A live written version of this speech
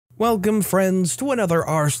Welcome friends to another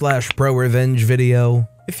r/prorevenge video.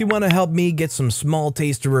 If you want to help me get some small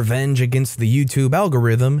taste of revenge against the YouTube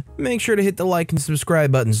algorithm, make sure to hit the like and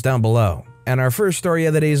subscribe buttons down below. And our first story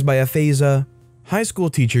of the day is by Apheza. High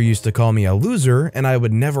school teacher used to call me a loser and I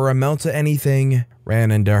would never amount to anything.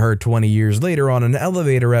 Ran into her 20 years later on an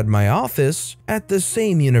elevator at my office at the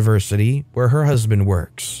same university where her husband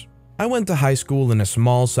works. I went to high school in a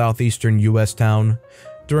small southeastern US town.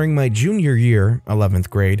 During my junior year, 11th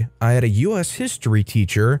grade, I had a US history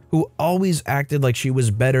teacher who always acted like she was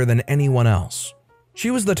better than anyone else.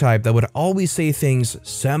 She was the type that would always say things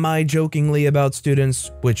semi-jokingly about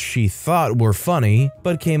students, which she thought were funny,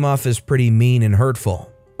 but came off as pretty mean and hurtful.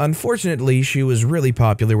 Unfortunately, she was really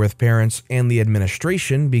popular with parents and the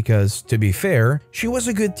administration because, to be fair, she was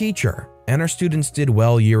a good teacher, and her students did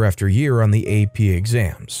well year after year on the AP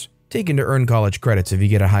exams, taken to earn college credits if you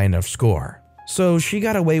get a high enough score. So she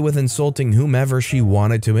got away with insulting whomever she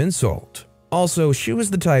wanted to insult. Also, she was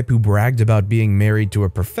the type who bragged about being married to a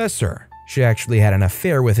professor. She actually had an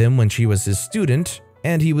affair with him when she was his student,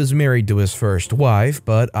 and he was married to his first wife,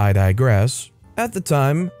 but I digress. At the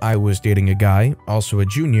time, I was dating a guy, also a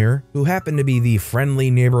junior, who happened to be the friendly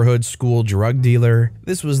neighborhood school drug dealer.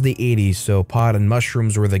 This was the 80s, so pot and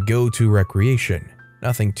mushrooms were the go-to recreation.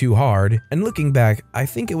 Nothing too hard, and looking back, I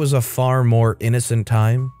think it was a far more innocent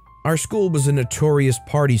time. Our school was a notorious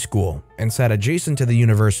party school and sat adjacent to the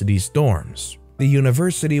university's dorms. The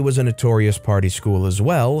university was a notorious party school as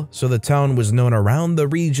well, so the town was known around the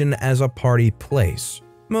region as a party place.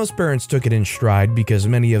 Most parents took it in stride because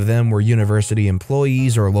many of them were university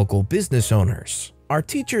employees or local business owners. Our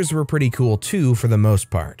teachers were pretty cool too for the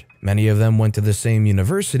most part. Many of them went to the same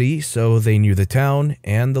university, so they knew the town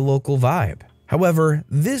and the local vibe. However,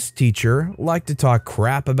 this teacher liked to talk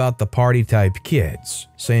crap about the party-type kids,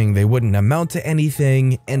 saying they wouldn't amount to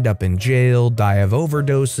anything, end up in jail, die of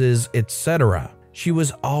overdoses, etc. She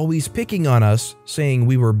was always picking on us, saying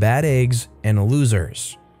we were bad eggs and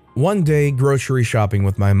losers. One day, grocery shopping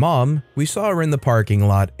with my mom, we saw her in the parking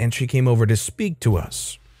lot and she came over to speak to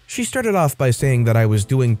us. She started off by saying that I was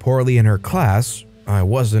doing poorly in her class. I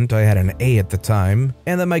wasn't, I had an A at the time,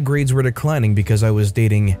 and that my grades were declining because I was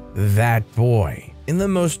dating that boy, in the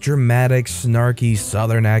most dramatic, snarky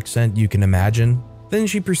southern accent you can imagine. Then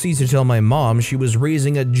she proceeds to tell my mom she was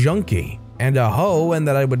raising a junkie and a hoe and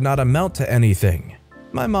that I would not amount to anything.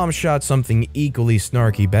 My mom shot something equally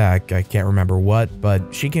snarky back, I can't remember what,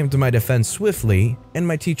 but she came to my defense swiftly, and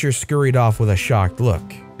my teacher scurried off with a shocked look,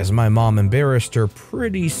 as my mom embarrassed her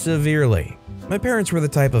pretty severely. My parents were the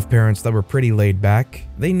type of parents that were pretty laid back.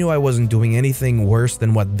 They knew I wasn't doing anything worse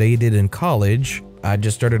than what they did in college. I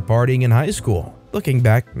just started partying in high school. Looking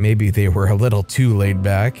back, maybe they were a little too laid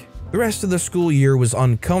back. The rest of the school year was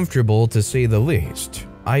uncomfortable to say the least.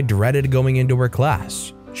 I dreaded going into her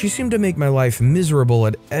class. She seemed to make my life miserable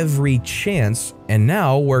at every chance, and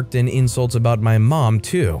now worked in insults about my mom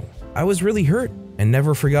too. I was really hurt and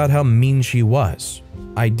never forgot how mean she was.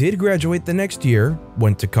 I did graduate the next year,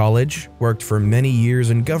 went to college, worked for many years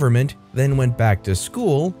in government, then went back to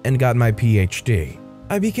school and got my PhD.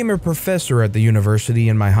 I became a professor at the university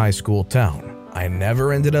in my high school town. I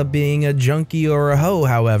never ended up being a junkie or a hoe,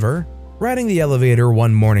 however. Riding the elevator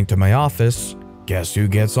one morning to my office, guess who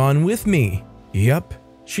gets on with me? Yup,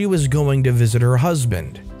 she was going to visit her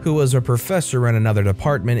husband, who was a professor in another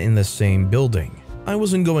department in the same building. I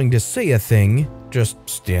wasn't going to say a thing, just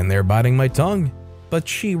stand there biting my tongue. But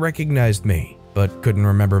she recognized me, but couldn't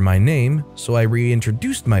remember my name, so I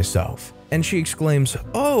reintroduced myself. And she exclaims,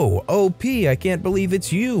 "Oh, OP, I can't believe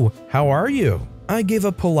it's you. How are you?" I gave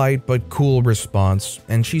a polite but cool response,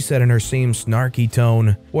 and she said in her same snarky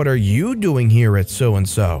tone, "What are you doing here at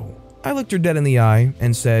so-and-so?" I looked her dead in the eye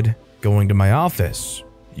and said, "Going to my office."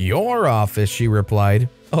 "Your office," she replied.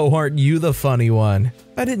 "Oh, aren't you the funny one?"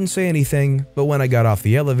 I didn't say anything, but when I got off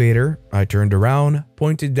the elevator, I turned around,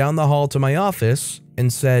 pointed down the hall to my office,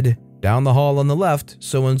 and said, "Down the hall on the left,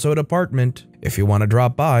 so-and-so department. If you want to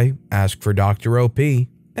drop by, ask for Dr. OP."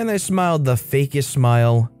 And I smiled the fakest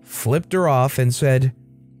smile, flipped her off, and said,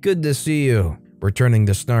 "Good to see you," returning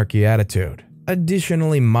the snarky attitude.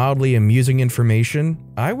 Additionally, mildly amusing information,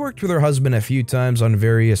 I worked with her husband a few times on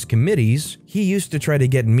various committees. He used to try to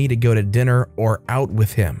get me to go to dinner or out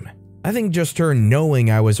with him. I think just her knowing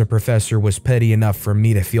I was a professor was petty enough for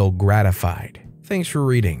me to feel gratified. Thanks for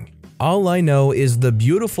reading. All I know is the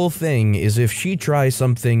beautiful thing is if she tries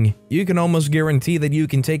something, you can almost guarantee that you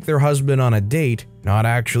can take their husband on a date, not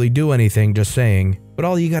actually do anything, just saying. But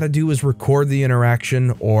all you gotta do is record the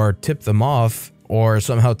interaction or tip them off, or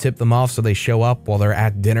somehow tip them off so they show up while they're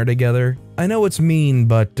at dinner together. I know it's mean,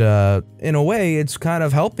 but in a way, it's kind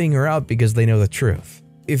of helping her out because they know the truth.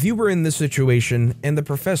 If you were in this situation and the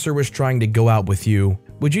professor was trying to go out with you,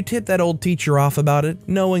 would you tip that old teacher off about it,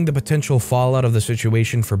 knowing the potential fallout of the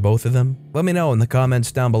situation for both of them? Let me know in the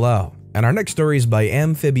comments down below. And our next story is by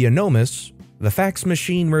Amphibionomus, The Fax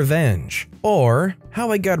Machine Revenge, or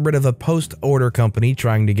How I Got Rid of a Post-Order Company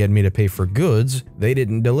Trying to Get Me to Pay for Goods They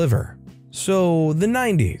Didn't Deliver. So, the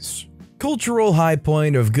 90s. Cultural high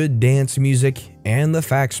point of good dance music and the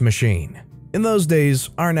fax machine. In those days,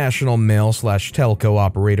 our national mail/telco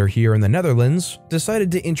operator here in the Netherlands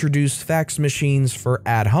decided to introduce fax machines for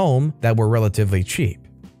at home that were relatively cheap.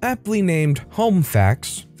 Aptly named home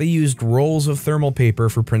fax, they used rolls of thermal paper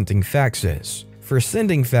for printing faxes. For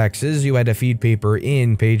sending faxes, you had to feed paper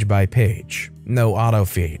in page by page. No auto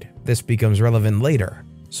feed. This becomes relevant later.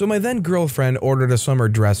 So my then girlfriend ordered a summer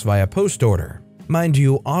dress via post order. Mind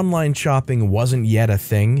you, online shopping wasn't yet a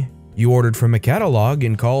thing. You ordered from a catalog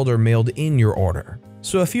and called or mailed in your order.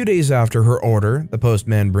 So a few days after her order, the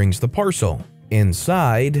postman brings the parcel.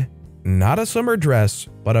 Inside, not a summer dress,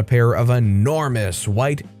 but a pair of enormous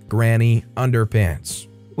white granny underpants.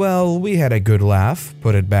 Well, we had a good laugh,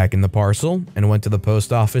 put it back in the parcel, and went to the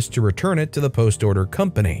post office to return it to the post order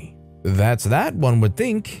company. That's that, one would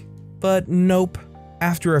think. But nope.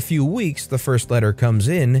 After a few weeks, the first letter comes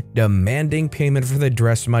in demanding payment for the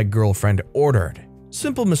dress my girlfriend ordered.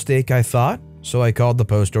 Simple mistake, I thought, so I called the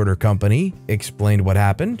post order company, explained what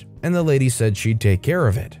happened, and the lady said she'd take care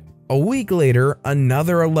of it. A week later,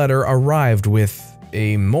 another letter arrived with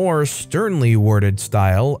a more sternly worded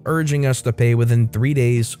style urging us to pay within 3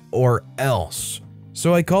 days or else.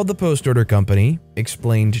 So I called the post order company,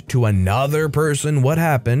 explained to another person what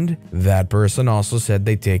happened. That person also said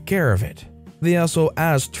they'd take care of it. They also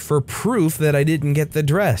asked for proof that I didn't get the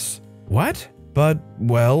dress. What? But,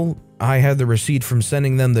 well, I had the receipt from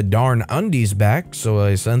sending them the darn undies back, so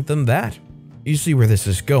I sent them that. You see where this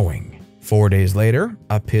is going. 4 days later,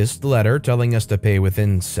 a pissed letter telling us to pay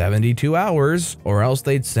within 72 hours or else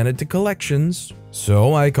they'd send it to collections.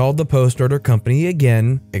 So I called the post order company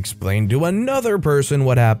again, explained to another person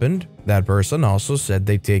what happened. That person also said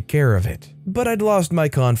they'd take care of it. But I'd lost my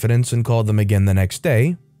confidence and called them again the next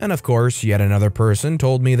day. And of course, yet another person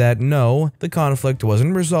told me that no, the conflict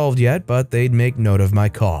wasn't resolved yet, but they'd make note of my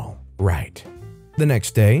call. Right. The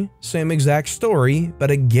next day, same exact story, but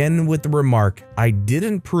again with the remark, I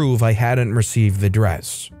didn't prove I hadn't received the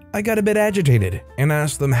dress. I got a bit agitated and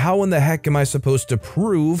asked them how in the heck am I supposed to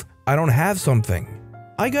prove I don't have something?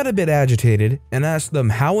 I got a bit agitated and asked them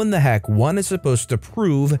how in the heck one is supposed to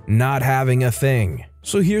prove not having a thing.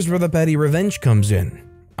 So here's where the petty revenge comes in.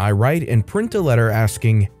 I write and print a letter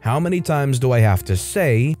asking how many times do I have to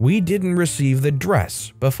say we didn't receive the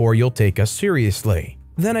dress before you'll take us seriously.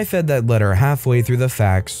 Then I fed that letter halfway through the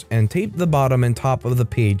fax and taped the bottom and top of the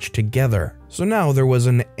page together. So now there was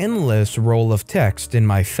an endless roll of text in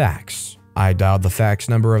my fax. I dialed the fax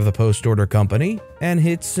number of the post order company and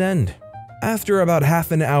hit send. After about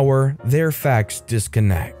half an hour, their fax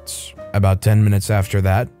disconnects. About 10 minutes after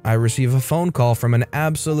that, I receive a phone call from an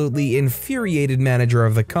absolutely infuriated manager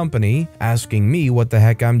of the company asking me what the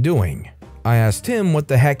heck I'm doing. I asked him what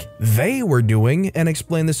the heck they were doing and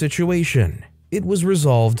explained the situation. It was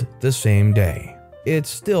resolved the same day. It's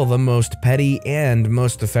still the most petty and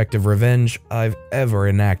most effective revenge I've ever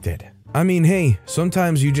enacted. I mean, hey,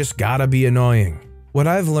 sometimes you just gotta be annoying. What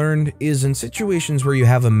I've learned is in situations where you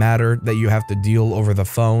have a matter that you have to deal over the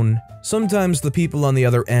phone, sometimes the people on the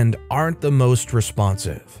other end aren't the most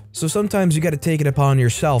responsive. So sometimes you gotta take it upon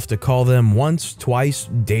yourself to call them once, twice,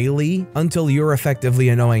 daily, until you're effectively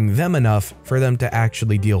annoying them enough for them to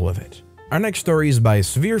actually deal with it. Our next story is by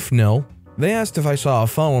Svirfnil. They asked if I saw a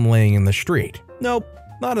phone laying in the street. Nope,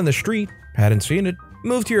 not in the street. Hadn't seen it.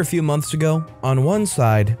 Moved here a few months ago. On one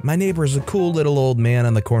side, my neighbor is a cool little old man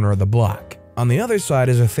on the corner of the block. On the other side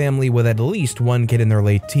is a family with at least one kid in their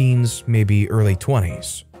late teens, maybe early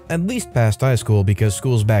 20s. At least past high school because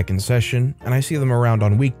school's back in session and I see them around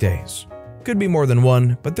on weekdays. Could be more than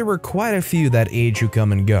one, but there were quite a few that age who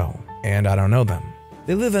come and go, and I don't know them.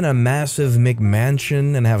 They live in a massive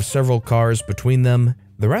McMansion and have several cars between them.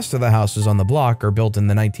 The rest of the houses on the block are built in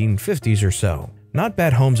the 1950s or so. Not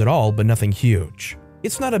bad homes at all, but nothing huge.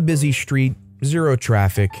 It's not a busy street, zero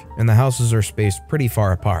traffic, and the houses are spaced pretty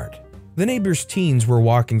far apart. The neighbor's teens were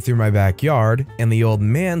walking through my backyard and the old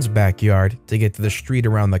man's backyard to get to the street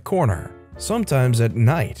around the corner, sometimes at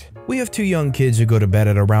night. We have two young kids who go to bed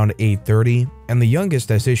at around 8:30, and the youngest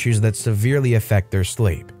has issues that severely affect their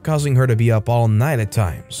sleep, causing her to be up all night at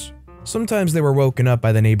times. Sometimes they were woken up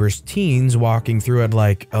by the neighbor's teens walking through at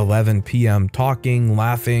like 11 p.m. talking,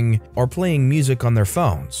 laughing, or playing music on their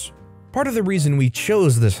phones. Part of the reason we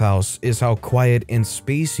chose this house is how quiet and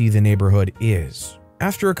spacey the neighborhood is.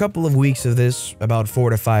 After a couple of weeks of this, about 4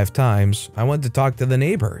 to 5 times, I went to talk to the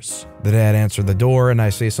neighbors. The dad answered the door and I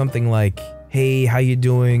say something like, "Hey, how you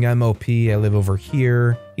doing? I'm OP, I live over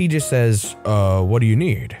here." He just says, what do you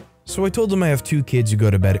need?" So I told him I have 2 kids who go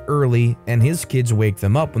to bed early and his kids wake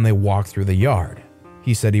them up when they walk through the yard.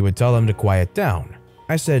 He said he would tell them to quiet down.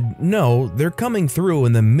 I said, "No, they're coming through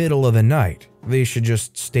in the middle of the night. They should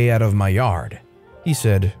just stay out of my yard." He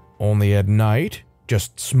said, "Only at night?"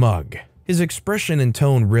 Just smug. His expression and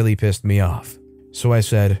tone really pissed me off. So I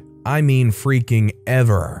said, "I mean freaking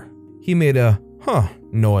ever." He made a "huh"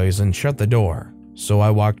 noise and shut the door. So I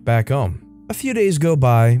walked back home. A few days go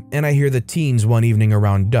by and I hear the teens one evening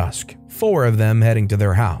around dusk, 4 of them heading to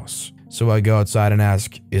their house. So I go outside and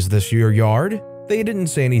ask, "Is this your yard?" They didn't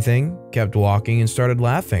say anything, kept walking and started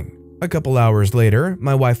laughing. A couple hours later,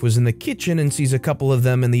 my wife was in the kitchen and sees a couple of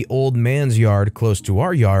them in the old man's yard close to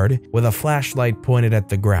our yard with a flashlight pointed at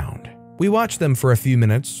the ground. We watch them for a few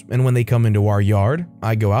minutes, and when they come into our yard,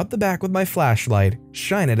 I go out the back with my flashlight,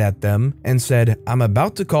 shine it at them, and said, "I'm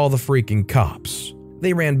about to call the freaking cops."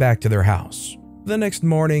 They ran back to their house. The next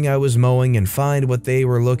morning, I was mowing and find what they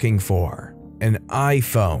were looking for. An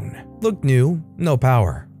iPhone. Looked new, no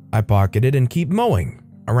power. I pocket it and keep mowing.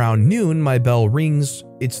 Around noon, my bell rings.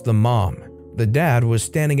 It's the mom. The dad was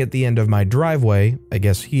standing at the end of my driveway. I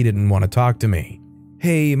guess he didn't want to talk to me.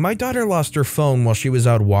 "Hey, my daughter lost her phone while she was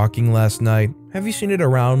out walking last night. Have you seen it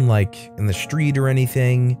around, like, in the street or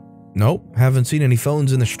anything?" "Nope, haven't seen any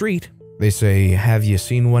phones in the street." They say, "Have you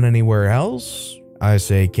seen one anywhere else?" I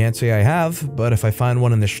say, "Can't say I have, but if I find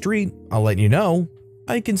one in the street, I'll let you know."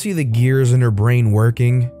 I can see the gears in her brain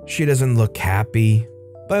working. She doesn't look happy.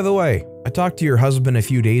 "By the way, I talked to your husband a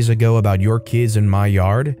few days ago about your kids in my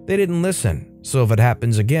yard. They didn't listen, so if it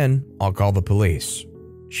happens again, I'll call the police."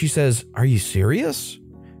 She says, "Are you serious?"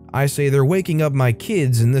 I say, "They're waking up my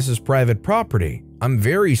kids and this is private property. I'm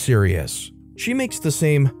very serious." She makes the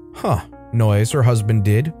same "huh" noise her husband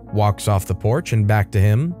did, walks off the porch and back to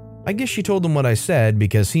him. I guess she told him what I said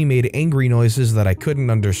because he made angry noises that I couldn't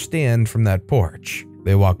understand from that porch.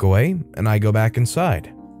 They walk away and I go back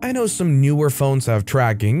inside. I know some newer phones have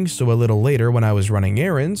tracking, so a little later when I was running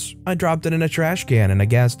errands, I dropped it in a trash can in a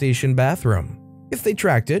gas station bathroom. If they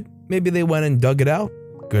tracked it, maybe they went and dug it out.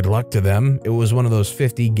 Good luck to them, it was one of those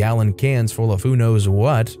 50-gallon cans full of who knows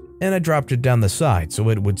what, and I dropped it down the side so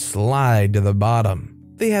it would slide to the bottom.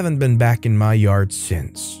 They haven't been back in my yard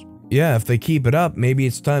since. Yeah, if they keep it up, maybe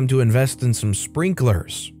it's time to invest in some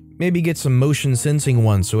sprinklers. Maybe get some motion sensing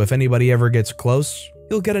ones so if anybody ever gets close,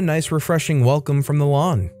 you'll get a nice refreshing welcome from the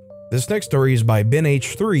lawn. This next story is by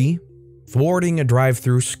BenH3, Thwarting a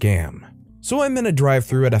Drive-Thru Scam. So I'm in a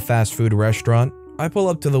drive-thru at a fast food restaurant. I pull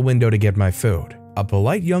up to the window to get my food. A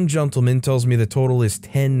polite young gentleman tells me the total is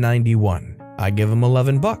 $10.91. I give him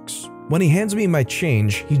 $11. When he hands me my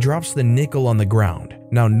change, he drops the nickel on the ground.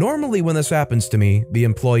 Now, normally when this happens to me, the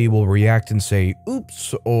employee will react and say,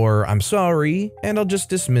 "Oops," or "I'm sorry," and I'll just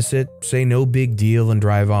dismiss it, say no big deal and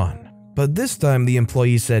drive on. But this time the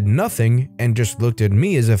employee said nothing and just looked at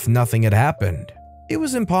me as if nothing had happened. It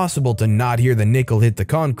was impossible to not hear the nickel hit the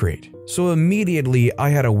concrete, so immediately I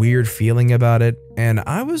had a weird feeling about it, and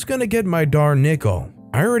I was gonna get my darn nickel.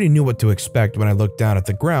 I already knew what to expect when I looked down at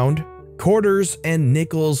the ground. Quarters and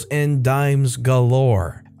nickels and dimes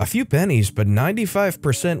galore. A few pennies, but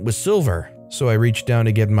 95% was silver. So I reached down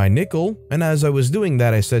to get my nickel, and as I was doing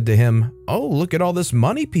that I said to him, "Oh, look at all this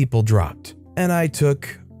money people dropped." And I took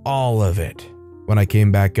all of it. When I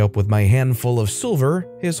came back up with my handful of silver,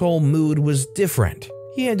 his whole mood was different.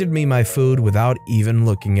 He handed me my food without even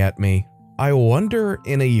looking at me. I wonder,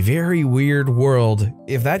 in a very weird world,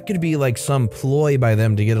 if that could be like some ploy by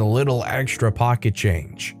them to get a little extra pocket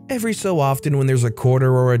change. Every so often when there's a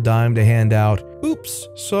quarter or a dime to hand out, "Oops,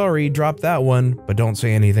 sorry, dropped that one," but don't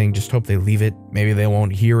say anything, just hope they leave it, maybe they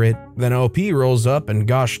won't hear it. Then OP rolls up and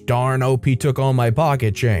gosh darn, OP took all my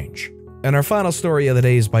pocket change. And our final story of the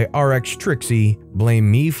day is by RX Trixie,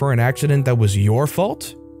 Blame Me for an Accident That Was Your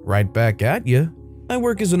Fault? Right back at ya. I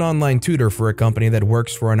work as an online tutor for a company that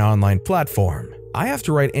works for an online platform. I have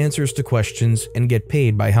to write answers to questions and get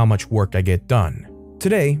paid by how much work I get done.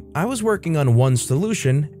 Today, I was working on one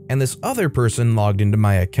solution and this other person logged into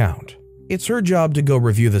my account. It's her job to go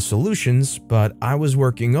review the solutions, but I was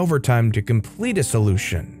working overtime to complete a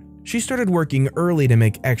solution. She started working early to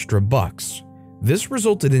make extra bucks. This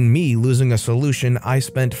resulted in me losing a solution I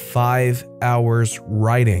spent 5 hours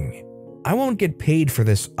writing. I won't get paid for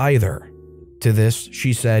this either. To this,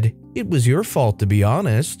 she said, "It was your fault, to be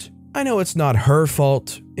honest." I know it's not her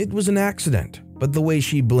fault, it was an accident, but the way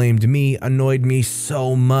she blamed me annoyed me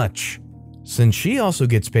so much. Since she also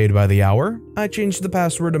gets paid by the hour, I changed the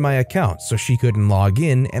password to my account so she couldn't log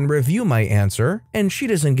in and review my answer, and she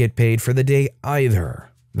doesn't get paid for the day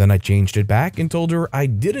either. Then I changed it back and told her I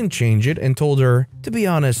didn't change it and told her, to be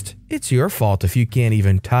honest, it's your fault if you can't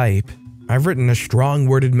even type. I've written a strong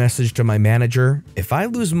worded message to my manager. If I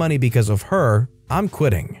lose money because of her, I'm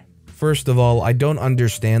quitting. First of all, I don't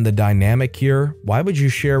understand the dynamic here. Why would you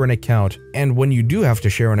share an account? And when you do have to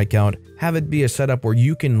share an account, have it be a setup where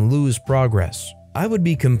you can lose progress. I would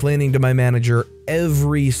be complaining to my manager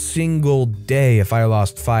every single day if I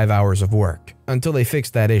lost 5 hours of work until they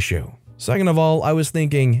fixed that issue. Second of all, I was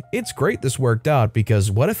thinking, it's great this worked out because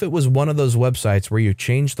what if it was one of those websites where you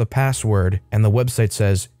change the password and the website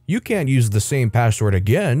says, you can't use the same password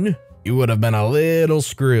again? You would have been a little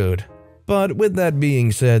screwed. But with that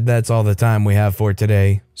being said, that's all the time we have for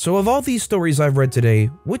today. So of all these stories I've read today,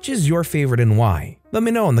 which is your favorite and why? Let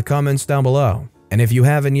me know in the comments down below. And if you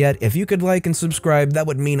haven't yet, if you could like and subscribe, that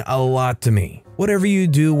would mean a lot to me. Whatever you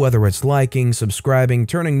do, whether it's liking, subscribing,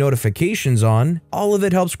 turning notifications on, all of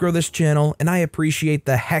it helps grow this channel and I appreciate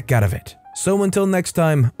the heck out of it. So until next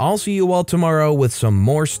time, I'll see you all tomorrow with some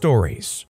more stories.